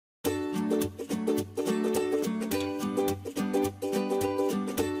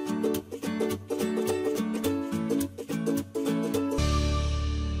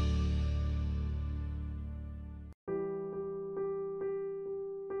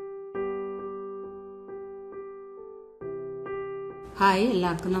Hi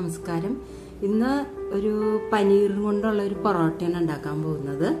എല്ലാവർക്കും നമസ്കാരം. ഇന്ന് ഒരു പനീർ കൊണ്ടുള്ള ഒരു പൊറോട്ടയാണ് ഉണ്ടാക്കാൻ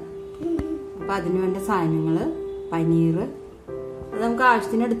പോകുന്നത്. അപ്പോൾ അതിനു വേണ്ട സാധനങ്ങൾ പനീർ അത് നമുക്ക്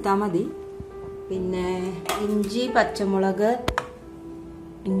ആവശ്യത്തിന് എടുത്താൽ മതി. പിന്നെ ഇഞ്ചി പച്ചമുളക്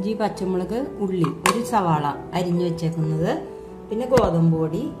ഉള്ളി, ഒരു സവാള അരിഞ്ഞു വെച്ചേക്കുന്നത്, പിന്നെ ഗോതമ്പ്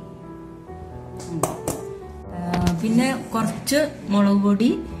പൊടി, പിന്നെ കുറച്ച് മുളക്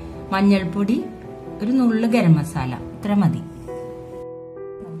പൊടി, മഞ്ഞൾപ്പൊടി, ഒരു നുള്ളു ഗരം മസാല, ഇത്ര മതി.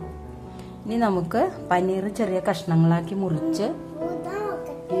 ഇനി നമുക്ക് പനീർ ചെറിയ കഷ്ണങ്ങളാക്കി മുറിച്ച്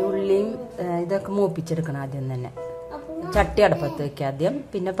ഈ ഉള്ളിയും ഇതൊക്കെ മൂപ്പിച്ചെടുക്കണം. ആദ്യം തന്നെ ചട്ടി അടുപ്പത്ത് വെക്കുക ആദ്യം.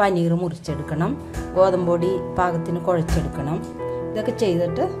 പിന്നെ പനീർ മുറിച്ചെടുക്കണം, ഗോതമ്പൊടി പാകത്തിന് കുഴച്ചെടുക്കണം. ഇതൊക്കെ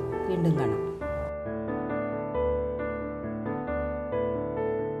ചെയ്തിട്ട് വീണ്ടും കാണാം.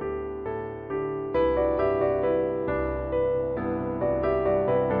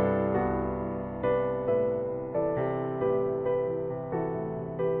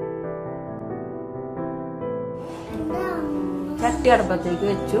 ചട്ടി അടുപ്പത്തേക്ക്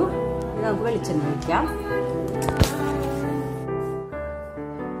വെച്ചു. നമുക്ക് വെളിച്ചെണ്ണ ഒഴിക്കാം.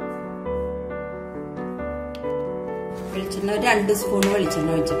 വെളിച്ചെണ്ണ ഒരു 2 സ്പൂൺ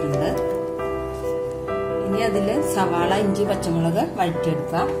വെളിച്ചെണ്ണ ഒഴിച്ചിട്ടുണ്ട്. ഇനി അതില് സവാള, ഇഞ്ചി, പച്ചമുളക്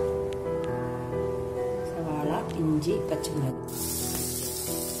വഴറ്റിയെടുക്കാം. സവാള, ഇഞ്ചി, പച്ചമുളക്.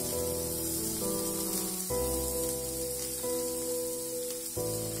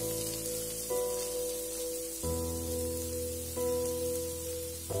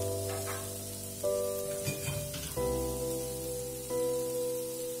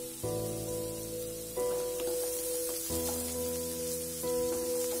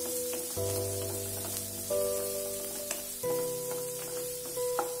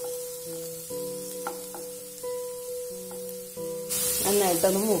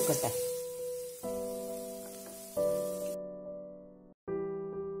 നന്നായിട്ടൊന്ന് മൂക്കട്ടെ.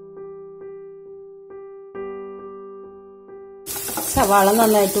 സവാള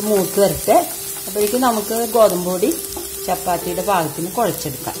നന്നായിട്ട് മൂത്ത് വരട്ടെ. അപ്പോഴേക്കും നമുക്ക് ഗോതമ്പ് പൊടി ചപ്പാത്തിയുടെ പാകത്തിന്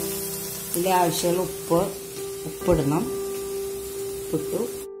കുഴച്ചെടുക്കാം. ഇതിന്റെ ആവശ്യമുള്ള ഉപ്പിടണം. ഉപ്പിട്ടു.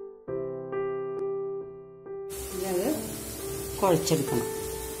 ഇത് കുഴച്ചെടുക്കണം.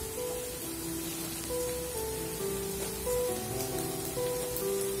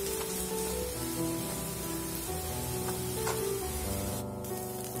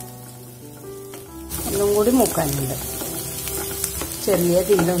 ഒന്നും കൂടി മൂക്കാനുണ്ട്. ചെറിയ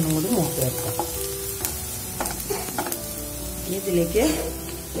തീയിൽ ഒന്നും കൂടി മൂക്കി വെക്കാം. ഇതിലേക്ക്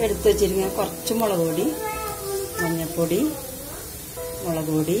എടുത്തു വെച്ചിരിക്കുന്ന കുറച്ച് മുളക് പൊടി, മഞ്ഞൾപ്പൊടി,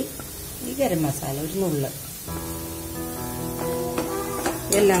 മുളക് പൊടി, ഈ ഗരം മസാല ഒരു നുള്ള്,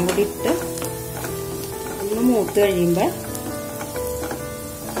 ഇതെല്ലാം കൂടി ഇട്ട് ഒന്ന് മൂത്ത് കഴിയുമ്പോൾ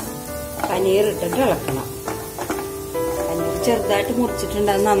പനീർ ഇട്ടിട്ട് ഇളക്കണം. പനീർ ചെറുതായിട്ട്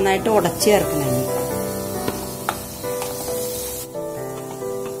മുറിച്ചിട്ടുണ്ട്, അത് നന്നായിട്ട് ഉടച്ച് ചേർക്കണം.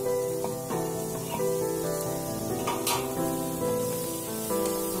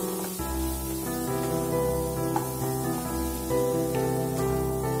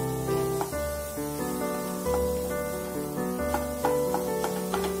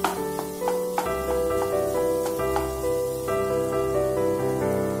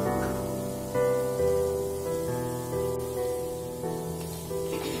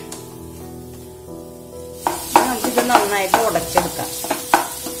 ഇത് നന്നായിട്ട് ഉടച്ചെടുക്കാം.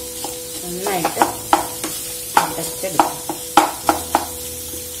 നന്നായിട്ട് ഉടച്ചെടുക്കാം.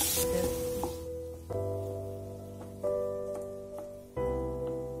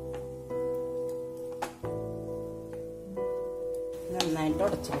 നന്നായിട്ട്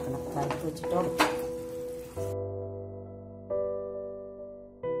ഉടച്ചെടുക്കണം. കലത്ത് വെച്ചിട്ട് ഉടച്ചെടുക്കാം.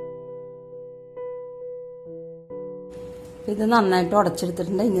 ഇത് നന്നായിട്ട്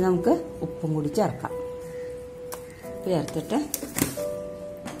ഉടച്ചെടുത്തിട്ടുണ്ട്. ഇനി നമുക്ക് ഉപ്പും കൂടി ചേർക്കാം. ചേർത്തിട്ട്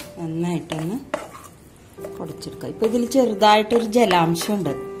നന്നായിട്ടൊന്ന് കുടച്ചെടുക്കാം. ഇപ്പം ഇതിൽ ചെറുതായിട്ടൊരു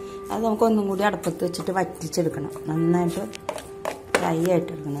ജലാംശമുണ്ട്. അത് നമുക്ക് ഒന്നും കൂടി അടുപ്പത്ത് വെച്ചിട്ട് വറ്റിച്ചെടുക്കണം. നന്നായിട്ട് ഫ്രൈ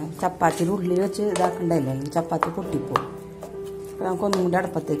ആയിട്ടെടുക്കണം. ചപ്പാത്തിയുടെ ഉള്ളിൽ വെച്ച് ഇതാക്കണ്ടല്ലേ, ചപ്പാത്തി പൊട്ടിപ്പോകും. അപ്പോൾ നമുക്കൊന്നും കൂടി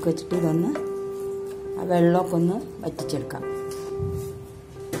അടുപ്പത്തേക്ക് വെച്ചിട്ട് ഇതൊന്ന് ആ വെള്ളമൊക്കെ ഒന്ന് വറ്റിച്ചെടുക്കാം.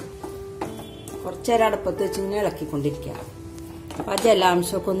 കുറച്ച് നേരം അടുപ്പത്ത് വെച്ച് ഇങ്ങനെ ഇളക്കിക്കൊണ്ടിരിക്കുക. അപ്പോൾ ആ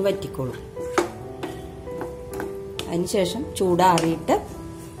ജലാംശമൊക്കെ ഒന്ന് വറ്റിക്കോളും. അതിനുശേഷം ചൂടാറിയിട്ട്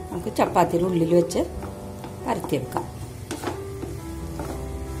നമുക്ക് ചപ്പാത്തിയുടെ ഉള്ളിൽ വെച്ച് പരത്തിയെടുക്കാം.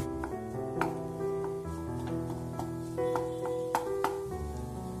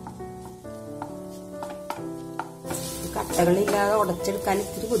 കട്ടകളില്ലാതെ ഉടച്ചെടുക്കാൻ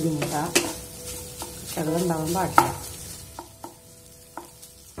ഇത്തിരി ബുദ്ധിമുട്ടാണ്. കട്ടകളുണ്ടാവാൻ പാടില്ല.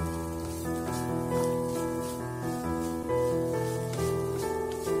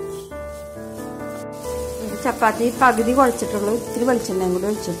 ചപ്പാത്തി പകുതി കുഴച്ചിട്ടുള്ളൂ. ഇത്തിരി വെളിച്ചെണ്ണയും കൂടി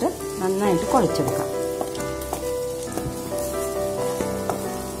ഒഴിച്ചിട്ട് നന്നായിട്ട് കുഴച്ചെടുക്കാം.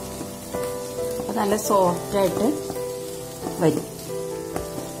 അപ്പോൾ നല്ല സോഫ്റ്റായിട്ട് വരും.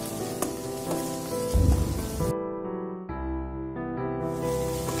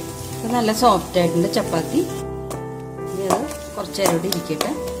 നല്ല സോഫ്റ്റ് ആയിട്ടുണ്ട് ചപ്പാത്തി. ഇനി അത് കുറച്ച് നേരം കൂടി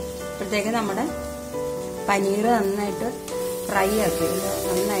ഇരിക്കട്ടെ. അപ്പോഴത്തേക്ക് നമ്മുടെ പനീർ നന്നായിട്ട് ഫ്രൈ ആക്കി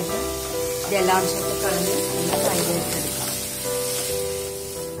നന്നായിട്ട് ജലാംശമൊക്കെ കളഞ്ഞ് നല്ല ഫ്രൈ ചെയ്തെടുക്കാം.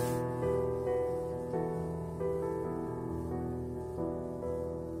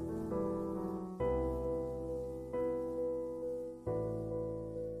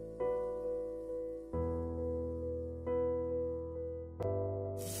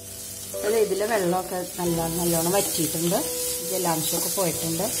 അത് ഇതിലെ വെള്ളമൊക്കെ നല്ലോണം വറ്റിയിട്ടുണ്ട്. ജലാംശമൊക്കെ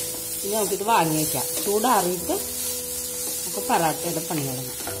പോയിട്ടുണ്ട്. ഇനി നമുക്കിത് വാങ്ങി വയ്ക്കാം. ചൂടാറിയിട്ട് നമുക്ക് പറാട്ടയുടെ പണി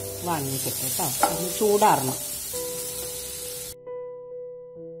തുടങ്ങാം. വാങ്ങി വയ്ക്കട്ടെ കേട്ടോ. അത് ചൂടാറണം.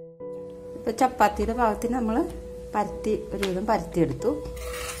 ഇപ്പം ചപ്പാത്തിയുടെ ഭാഗത്തിന് നമ്മൾ ഒരുവിധം പരത്തിയെടുത്തു.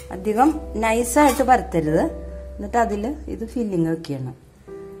 അധികം നൈസായിട്ട് പരത്തരുത്. എന്നിട്ട് അതിൽ ഇത് ഫില്ലിങ് വെക്കണം.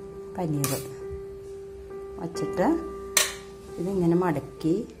 പനീർ വച്ചിട്ട് ഇതിങ്ങനെ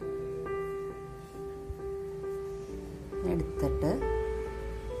മടക്കി എടുത്തിട്ട്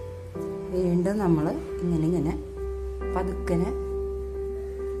വീണ്ടും നമ്മൾ ഇങ്ങനെ പതുക്കനെ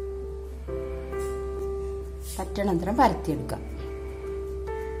പറ്റണത്ര പരത്തിയെടുക്കാം.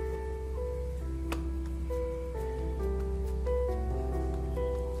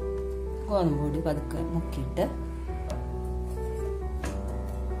 ഗോതമ്പ് പൊടി പതുക്കെ മുക്കിയിട്ട്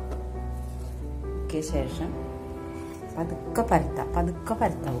മുക്കിയ ശേഷം പതുക്കെ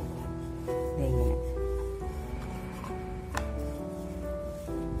പരത്താവും. ഇങ്ങനെ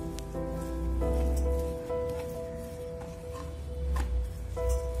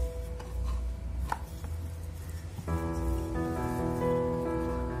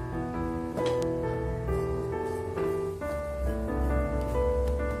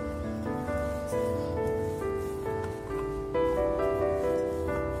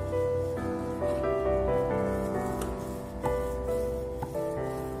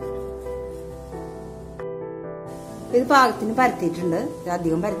ഇത് പാകത്തിന് പരത്തിയിട്ടുണ്ട്. ഇത്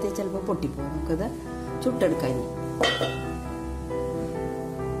അധികം പരത്തി ചിലപ്പോൾ പൊട്ടിപ്പോകും. നമുക്കത് ചുട്ടെടുക്കാം.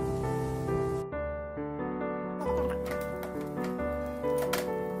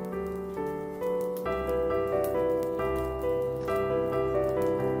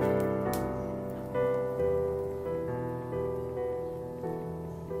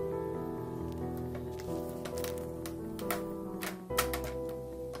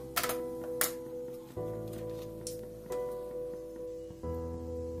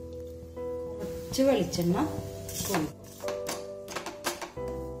 കുറച്ച് വെളിച്ചെണ്ണ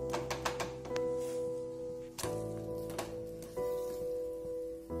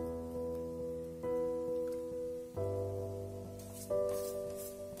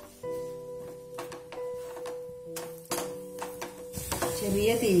ചെറിയ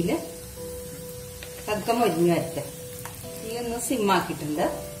തീയില് പതുക്കെ മൊരിഞ്ഞു വരട്ടെ. തീ ഒന്ന് സിമ്മാക്കിയിട്ടുണ്ട്.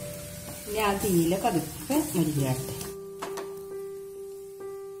 ഇനി ആ തീയില് പതുക്കെ മൊരിഞ്ഞു വരട്ടെ.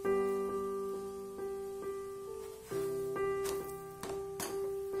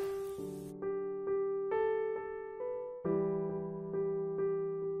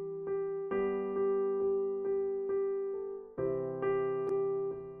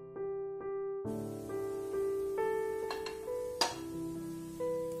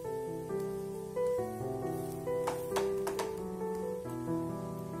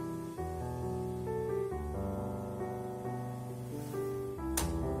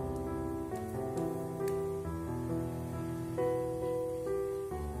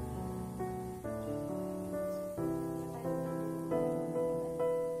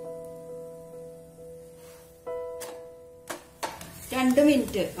 രണ്ട്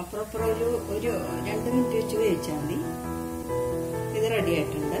മിനിറ്റ് അപ്പുറം ഒരു 2 മിനിറ്റ് വെച്ച് വേവിച്ചാൽ മതി. ഇത് റെഡി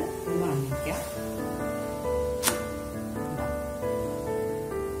ആയിട്ടുണ്ട്. ഇത് വാങ്ങിക്കാം.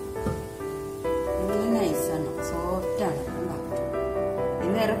 ഇത് നൈസാണ്, സോഫ്റ്റാണ്.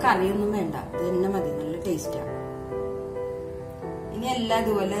 ഇത് വേറെ കറിയൊന്നും വേണ്ട. ഇത് തന്നെ മതി. നല്ല ടേസ്റ്റാണ്. ഇനി എല്ലാം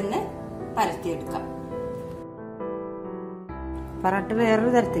ഇതുപോലെ തന്നെ പരത്തിയെടുക്കാം. പറാട്ട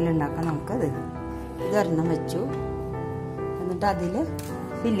വേറൊരു തരത്തിലുണ്ടാക്കാം നമുക്കത്. ഇതൊരെണ്ണം വെച്ചു. എന്നിട്ട് അതിൽ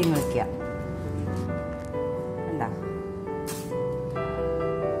ഫില്ലിങ് വയ്ക്കുക. കണ്ടോ?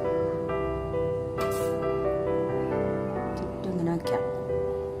 ചുറ്റും ഇങ്ങനെ വയ്ക്കാം.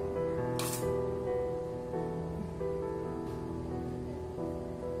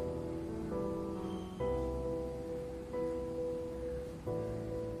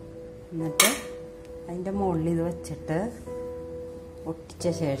 എന്നിട്ട് അതിൻ്റെ മുകളിൽ ഇത് വെച്ചിട്ട് ഒട്ടിച്ച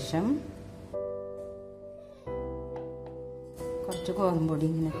ശേഷം കുറച്ച് ഗോതമ്പൊടി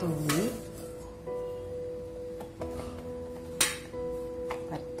ഇങ്ങനെ തൂവി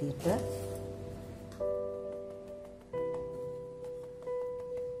പരത്തിയിട്ട്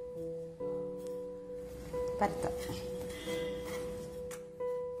പരത്താം.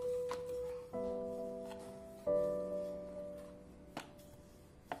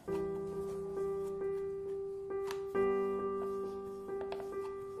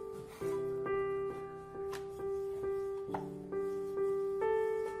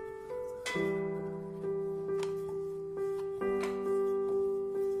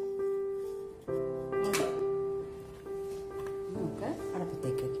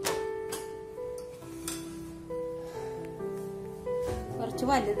 കുറച്ച്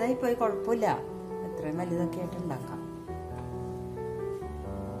വലുതായി പോയി കുഴപ്പമില്ല, എത്രയും വലുതൊക്കെ ആയിട്ട് ഉണ്ടാക്കാം.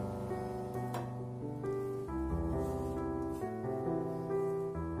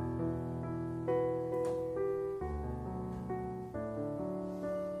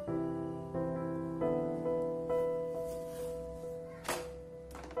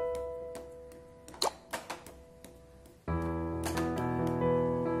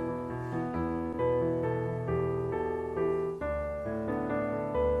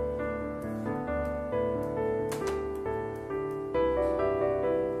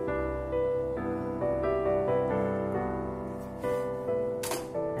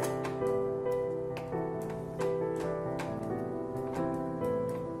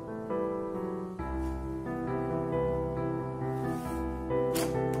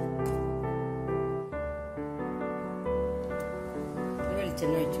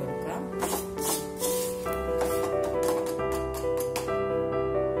 വെളിച്ചെണ്ണ ഒഴിച്ചു കൊടുക്കാം.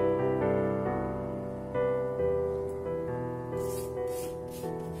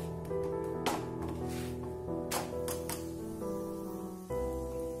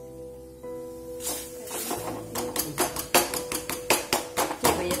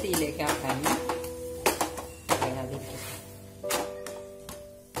 ചെറിയ തീയിലേക്ക് ആക്കാൻ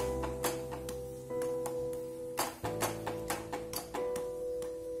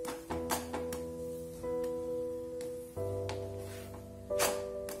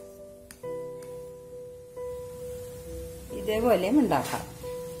ഇതേപോലെയും ഉണ്ടാക്കാം.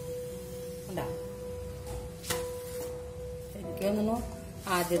 എനിക്ക് തോന്നുന്നു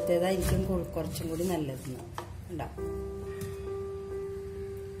ആദ്യത്തേതായിരിക്കും കുറച്ചും കൂടി നല്ലതെന്ന്.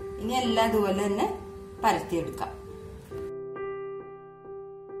 ഇനി എല്ലാം ഇതുപോലെ തന്നെ പരത്തിയെടുക്കാം.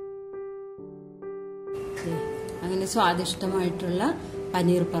 അങ്ങനെ സ്വാദിഷ്ടമായിട്ടുള്ള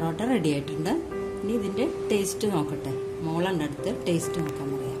പനീർ പൊറോട്ട റെഡി ആയിട്ടുണ്ട്. ഇനി ഇതിന്റെ ടേസ്റ്റ് നോക്കട്ടെ. മോളുടെ അടുത്ത് ടേസ്റ്റ് നോക്കാൻ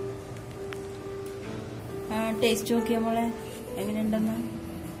പറയാം. ടേസ്റ്റ് നോക്കിയാ മോളെ എങ്ങനെയുണ്ടെന്ന്.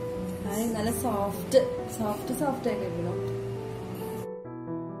 നല്ല സോഫ്റ്റ് ആയിട്ടിരിക്കണം.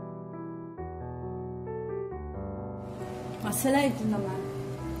 മസാലായിട്ടുണ്ടമ്മ,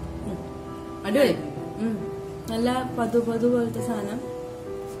 അടിപൊളി. നല്ല പതു പോലത്തെ സാധനം.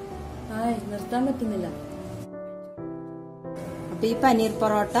 നിർത്താൻ പറ്റുന്നില്ല. അപ്പൊ ഈ പനീർ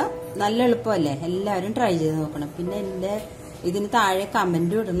പൊറോട്ട നല്ല എളുപ്പമല്ലേ, എല്ലാവരും ട്രൈ ചെയ്ത് നോക്കണം. പിന്നെ ഇതിന് താഴെ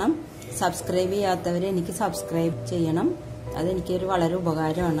കമന്റ് ഇടണം. സബ്സ്ക്രൈബ് ചെയ്യാത്തവരെ എനിക്ക് സബ്സ്ക്രൈബ് ചെയ്യണം. അതെനിക്കൊരു വളരെ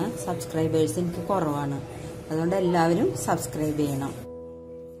ഉപകാരമാണ്. സബ്സ്ക്രൈബേഴ്സ് എനിക്ക് കുറവാണ്, അതുകൊണ്ട് എല്ലാവരും സബ്സ്ക്രൈബ് ചെയ്യണം.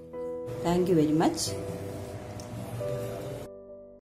 Thank you very much.